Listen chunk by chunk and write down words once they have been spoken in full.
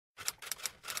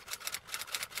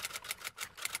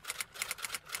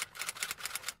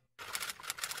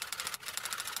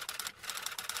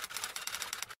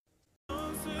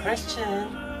Christian.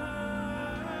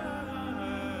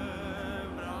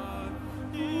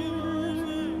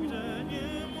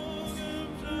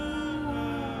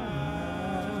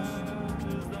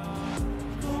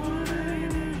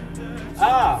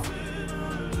 Ah!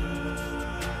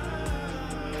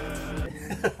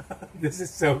 This is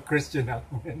so Christian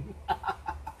Ochman.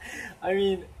 I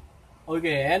mean,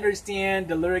 okay, I understand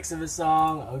the lyrics of the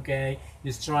song, okay,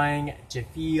 just trying to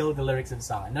feel the lyrics of the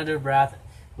song. Another breath,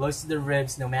 close to the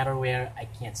ribs, no matter where, I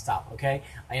can't stop, okay?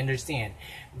 I understand,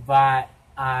 but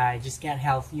I just can't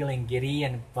help feeling giddy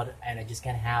and I just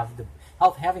can't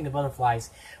help having the butterflies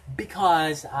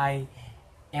because I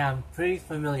am pretty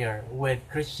familiar with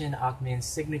Christian Ochman's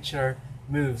signature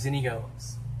moves and he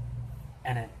goes.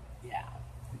 And it, yeah.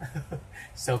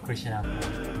 So Christian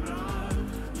Ochman.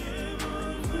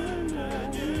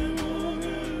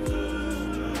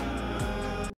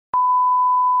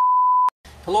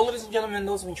 Hello ladies and gentlemen,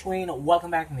 those in between,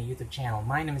 welcome back to my YouTube channel.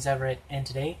 My name is Everett and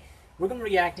today we're going to be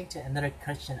reacting to another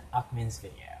Christian Ochman's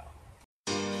video.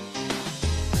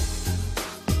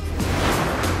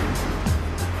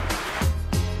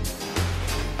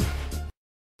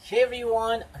 Hey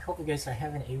everyone, I hope you guys are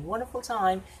having a wonderful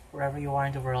time wherever you are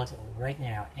in the world right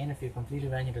now. And if you're completely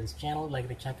brand new to this channel, I'd like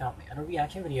to check out my other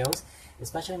reaction videos,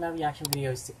 especially my reaction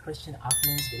videos to Christian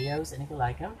Ochman's videos. And if you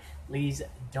like them, please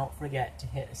don't forget to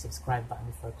hit the subscribe button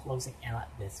before closing out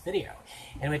this video.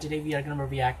 Anyway, today we are going to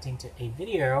be reacting to a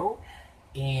video,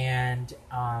 and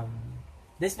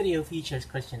this video features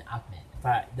Christian Ochman,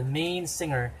 but the main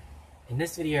singer in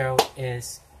this video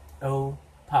is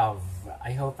Opał.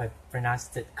 I hope I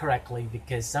pronounced it correctly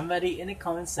because somebody in the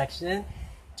comment section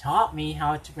taught me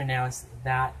how to pronounce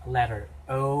that letter,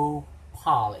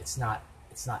 Opał. It's not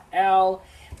L,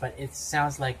 but it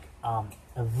sounds like a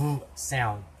V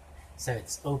sound, so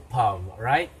it's Opał,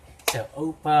 right? So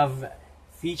Opał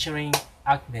featuring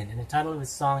Ochman, and the title of the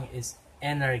song is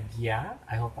Energia.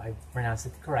 I hope I pronounced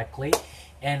it correctly,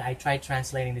 and I tried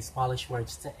translating these Polish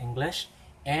words to English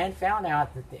and found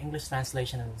out that the English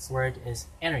translation of this word is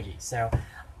energy. So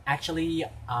actually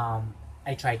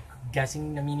I tried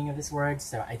guessing the meaning of this word,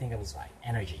 so I think I was right,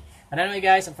 energy. But anyway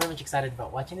guys, I'm pretty much excited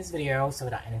about watching this video, so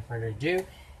without any further ado,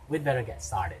 we'd better get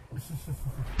started.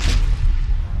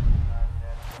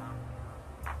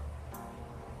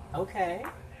 Okay.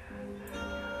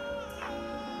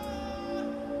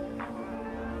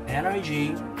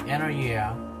 Energia.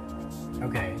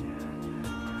 Okay.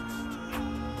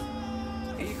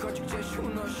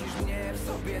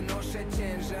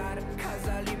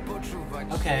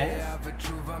 Okay.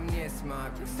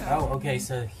 Oh, okay,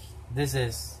 so this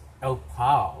is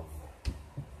Opał.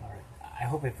 I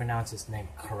hope I pronounced his name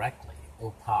correctly.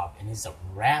 Opał, and he's a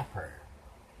rapper.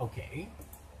 Okay.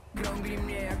 Krągli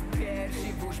mnie jak pierś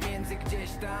i włóż między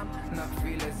gdzieś tam. Na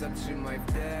chwilę zatrzymaj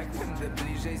wdech, będę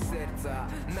bliżej serca.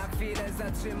 Na chwilę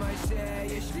zatrzymaj się,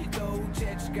 jeśli to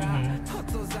ucieczka. To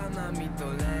co za nami to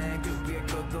lęk lub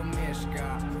jego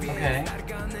domieszka. Wiele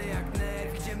targany jak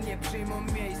nerw, gdzie mnie przyjmą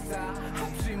miejsca,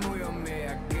 a przyjmują mnie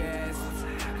jak gest.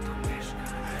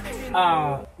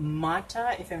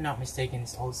 Mata, if I'm not mistaken,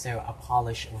 is also a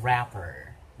Polish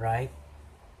rapper, right?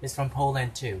 He's from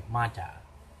Poland too, Mata.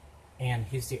 And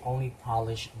he's the only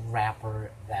Polish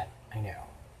rapper that I know,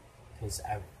 because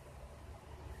I've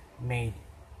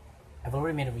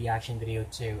already made a reaction video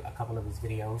to a couple of his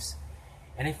videos,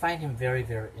 and I find him very,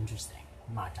 very interesting,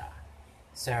 Mata.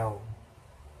 So,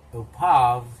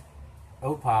 Opał,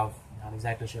 not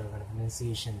exactly sure about the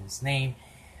pronunciation of his name,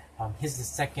 he's the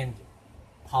second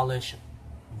Polish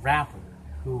rapper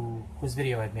whose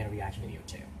video I've made a reaction video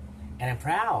to, and I'm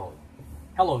proud.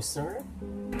 Hello, sir.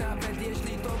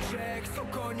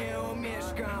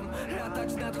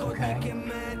 Okay.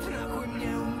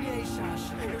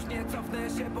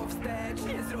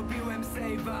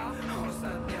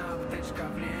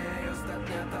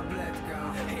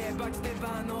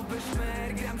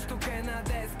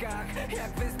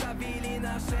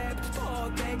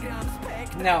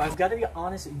 Now, I've got to be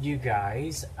honest with you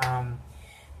guys.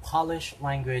 Polish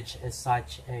language is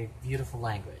such a beautiful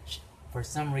language. For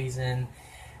some reason,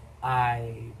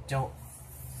 I don't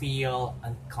feel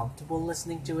uncomfortable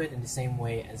listening to it in the same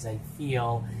way as I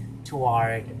feel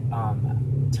toward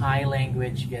Thai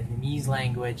language, Vietnamese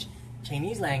language,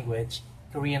 Chinese language,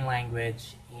 Korean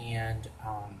language, and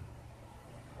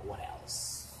what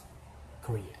else?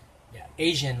 Korean. Yeah,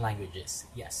 Asian languages,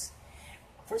 yes.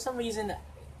 For some reason,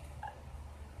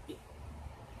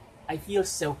 I feel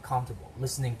so comfortable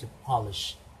listening to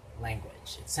Polish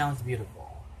language. It sounds beautiful.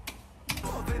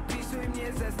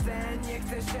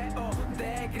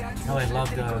 Oh, I love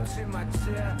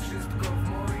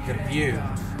the view.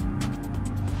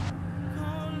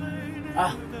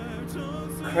 Ah,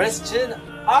 Christian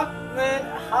Ochman,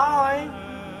 hi!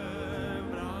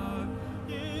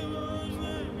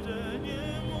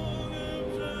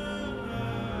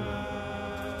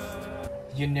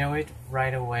 You know it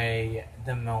right away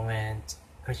the moment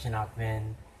Christian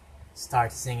Ochman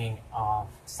starts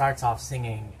off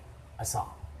singing a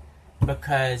song,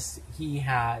 because he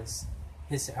has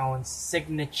his own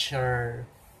signature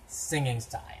singing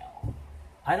style.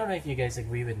 I don't know if you guys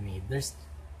agree with me.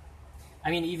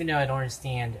 Even though I don't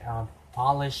understand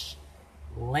Polish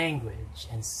language,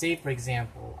 and say for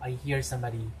example, I hear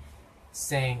somebody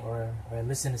sing or I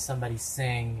listen to somebody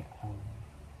sing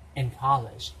in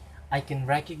Polish, I can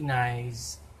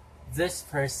recognize this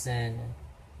person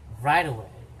right away.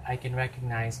 I can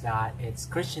recognize that it's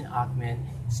Christian Ochman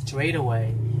straight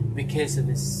away because of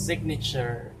his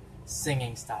signature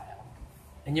singing style.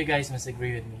 And you guys must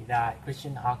agree with me that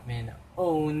Christian Ochman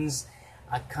owns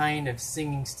a kind of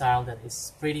singing style that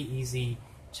is pretty easy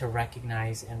to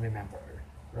recognize and remember,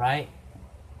 right?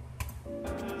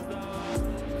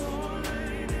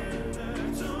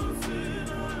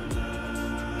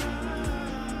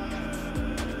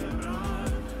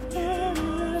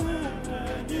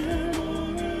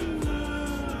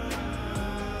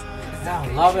 I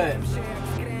love it.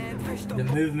 The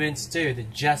movements too, the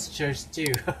gestures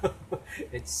too.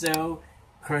 It's so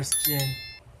Christian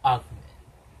Ochman.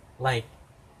 Like,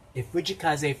 if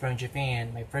Fujikaze from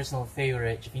Japan, my personal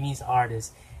favorite Japanese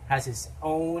artist, has his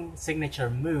own signature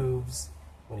moves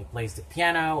when he plays the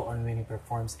piano or when he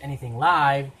performs anything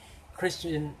live,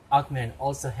 Christian Ochman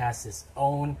also has his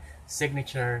own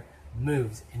signature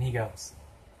moves, and he goes.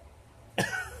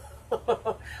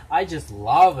 I just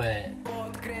love it. Okay.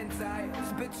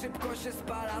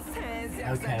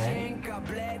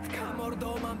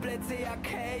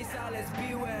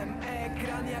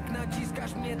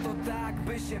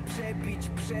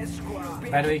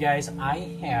 By the way guys,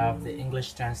 I have the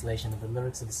English translation of the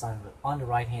lyrics of the song on the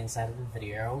right hand side of the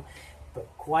video, but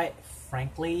quite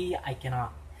frankly I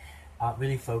cannot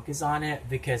really focus on it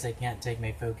because I can't take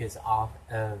my focus off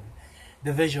of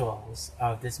the visuals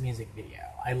of this music video.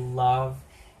 I love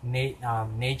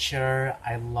nature.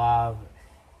 I love,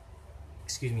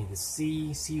 the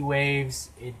sea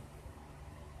waves.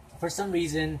 For some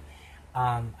reason,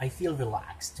 I feel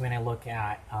relaxed when I look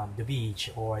at the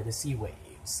beach or the sea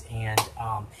waves and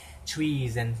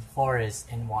trees and forests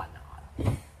and whatnot.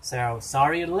 So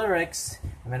sorry lyrics.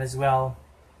 I might as well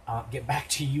get back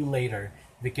to you later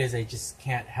because I just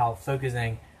can't help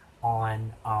focusing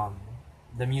on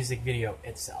the music video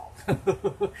itself. You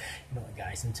know what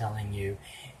guys, I'm telling you,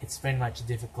 it's pretty much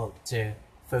difficult to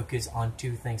focus on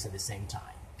two things at the same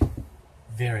time.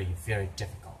 Very, very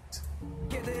difficult.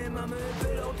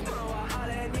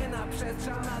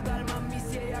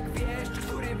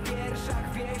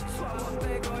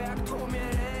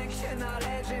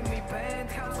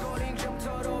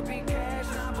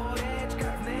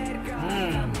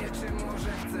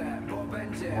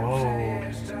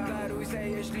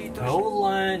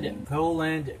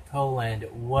 Poland,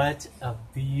 what a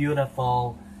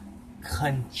beautiful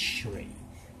country.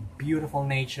 Beautiful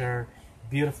nature,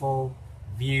 beautiful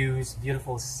views,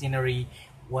 beautiful scenery.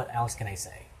 What else can I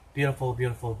say? Beautiful,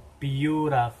 beautiful,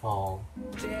 beautiful.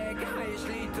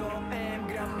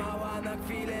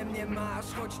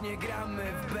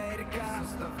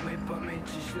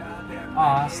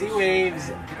 Ah, sea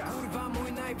waves.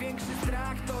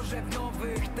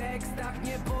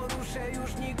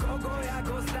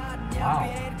 Wow.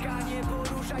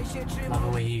 Love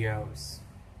the way he goes.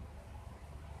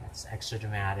 That's extra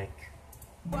dramatic.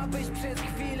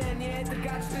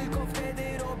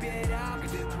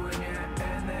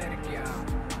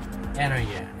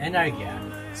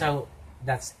 Energia. So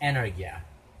that's Energia.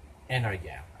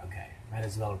 Okay. Might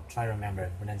as well try to remember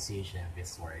the pronunciation of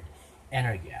this word.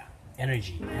 Energia.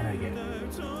 Energy.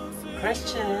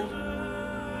 Christian.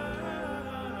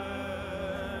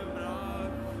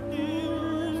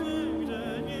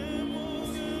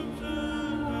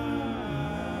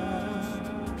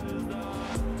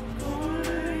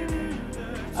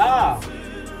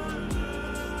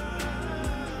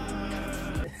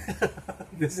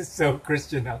 This is so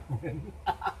Christian Ochman.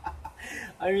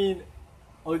 I mean,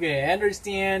 okay, I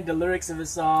understand the lyrics of the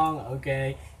song,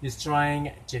 okay, he's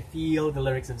trying to feel the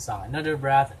lyrics of the song. Another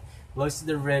breath, blows to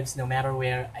the ribs, no matter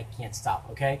where, I can't stop,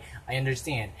 okay? I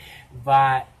understand,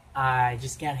 but I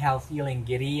just can't help feeling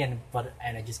giddy, and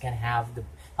I just can't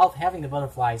help having the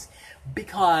butterflies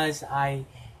because I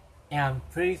am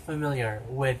pretty familiar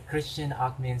with Christian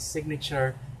Ochman's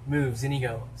signature moves, and he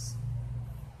goes,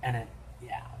 and it,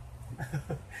 yeah,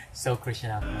 so Christian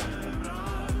Ochman.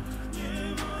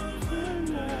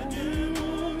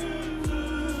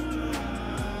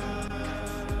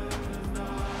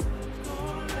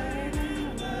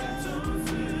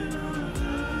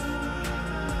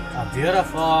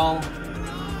 Beautiful.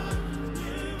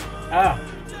 Oh.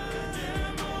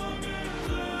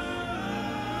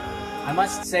 I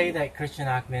must say that Christian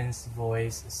Ochman's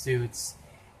voice suits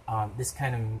this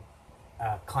kind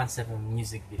of concept of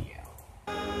music video.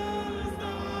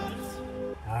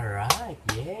 Alright,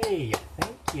 yay,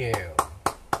 thank you.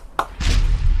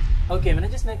 Okay, I'm gonna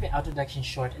just make the introduction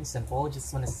short and simple.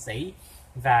 Just wanna say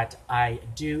that I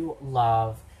do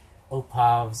love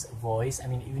Opał's voice. I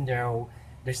mean, even though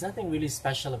there's nothing really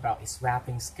special about his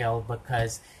rapping skill,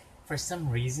 because for some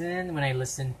reason when I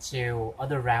listen to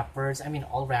other rappers, I mean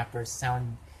all rappers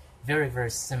sound very, very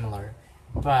similar.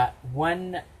 But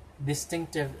one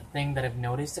distinctive thing that I've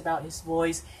noticed about his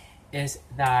voice is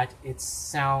that it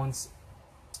sounds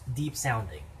deep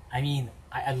sounding. I mean,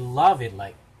 I love it,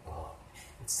 like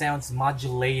it sounds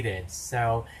modulated.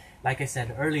 So like I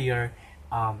said earlier,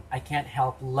 I can't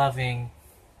help loving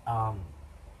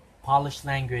polished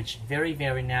language, very,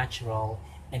 very natural,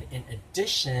 and in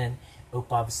addition,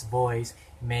 Opał's voice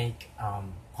make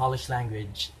polished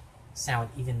language sound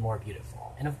even more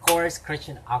beautiful. And of course,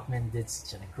 Christian Ochman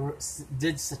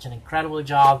did such an incredible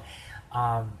job.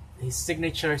 His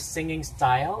signature singing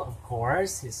style, of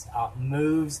course, his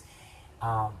moves.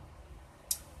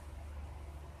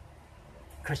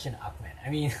 Christian Ochman, I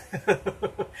mean,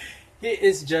 he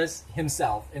is just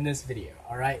himself in this video,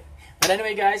 alright? But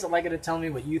anyway, guys, I'd like you to tell me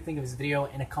what you think of this video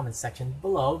in the comment section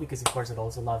below, because of course I'd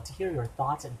also love to hear your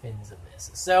thoughts and opinions of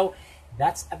this. So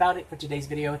that's about it for today's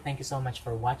video. Thank you so much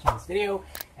for watching this video.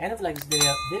 And if you like this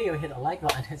video, hit a like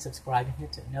button, hit subscribe, and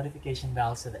hit the notification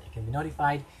bell so that you can be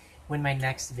notified when my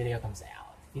next video comes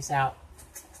out. Peace out.